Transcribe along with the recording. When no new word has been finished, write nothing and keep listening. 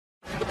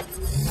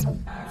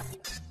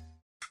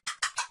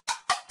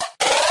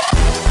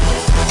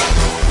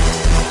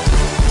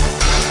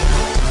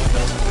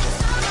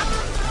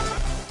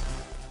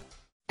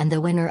and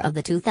the winner of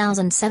the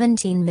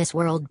 2017 Miss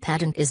World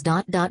pageant is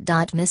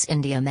Miss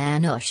India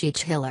Manushi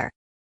Chhillar.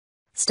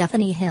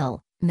 Stephanie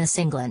Hill, Miss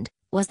England,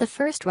 was the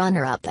first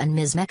runner-up, and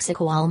Miss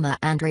Mexico Alma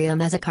Andrea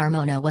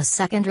Mezzacarmona was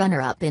second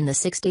runner-up in the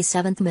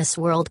 67th Miss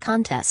World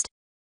contest.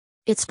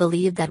 It's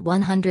believed that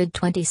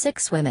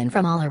 126 women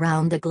from all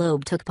around the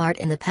globe took part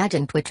in the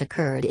pageant, which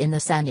occurred in the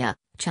Sanya,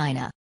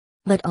 China.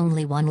 But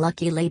only one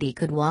lucky lady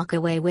could walk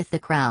away with the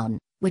crown,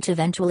 which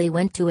eventually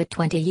went to a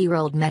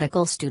 20-year-old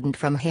medical student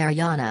from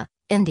Haryana,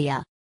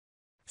 India.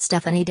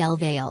 Stephanie Del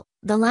Valle,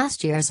 the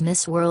last year's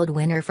Miss World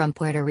winner from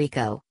Puerto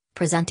Rico,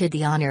 presented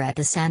the honor at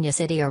the Sanya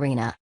City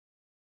Arena.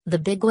 The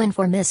big win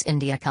for Miss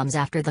India comes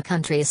after the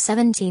country's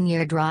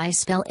 17-year dry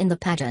spell in the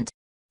pageant.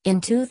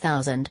 In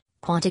 2000,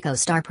 Quantico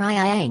star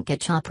Priyanka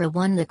Chopra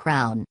won the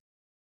crown.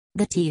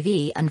 The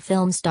TV and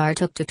film star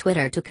took to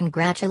Twitter to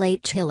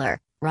congratulate Chhillar,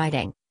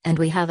 writing, "And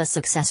we have a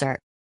successor.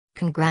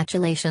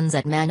 Congratulations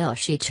at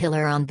Manushi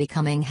Chhillar on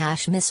becoming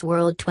Miss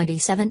World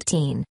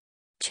 2017.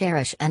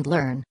 Cherish and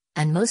learn,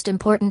 and most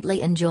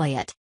importantly enjoy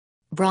it.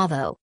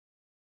 Bravo."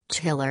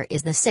 Chhillar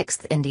is the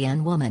sixth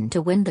Indian woman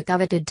to win the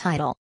coveted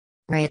title.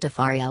 Rita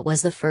Faria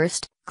was the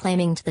first,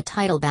 claiming the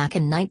title back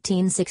in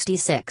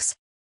 1966.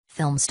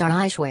 Film star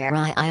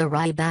Aishwarya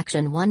Rai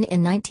Bachchan won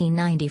in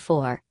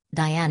 1994,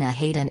 Diana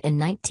Hayden in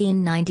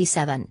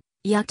 1997,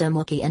 Yukta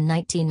in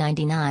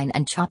 1999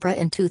 and Chopra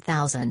in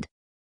 2000.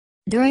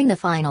 During the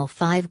final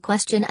 5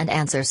 question and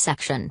answer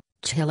section,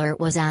 Chhillar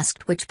was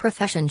asked which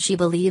profession she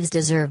believes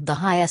deserved the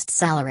highest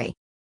salary.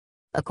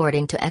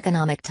 According to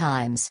Economic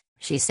Times,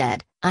 she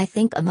said, "I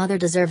think a mother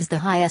deserves the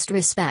highest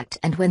respect,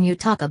 and when you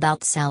talk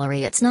about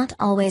salary it's not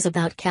always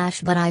about cash,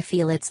 but I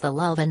feel it's the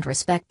love and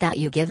respect that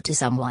you give to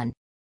someone.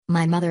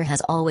 My mother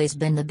has always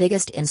been the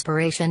biggest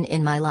inspiration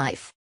in my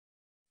life."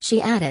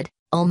 She added,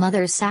 "All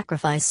mothers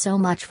sacrifice so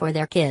much for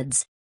their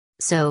kids.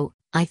 So,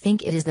 I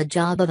think it is the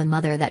job of a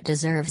mother that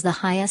deserves the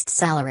highest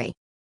salary.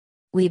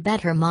 We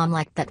bet her mom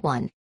liked that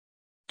one."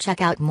 Check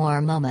out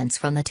more moments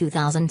from the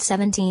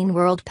 2017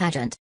 World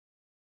Pageant.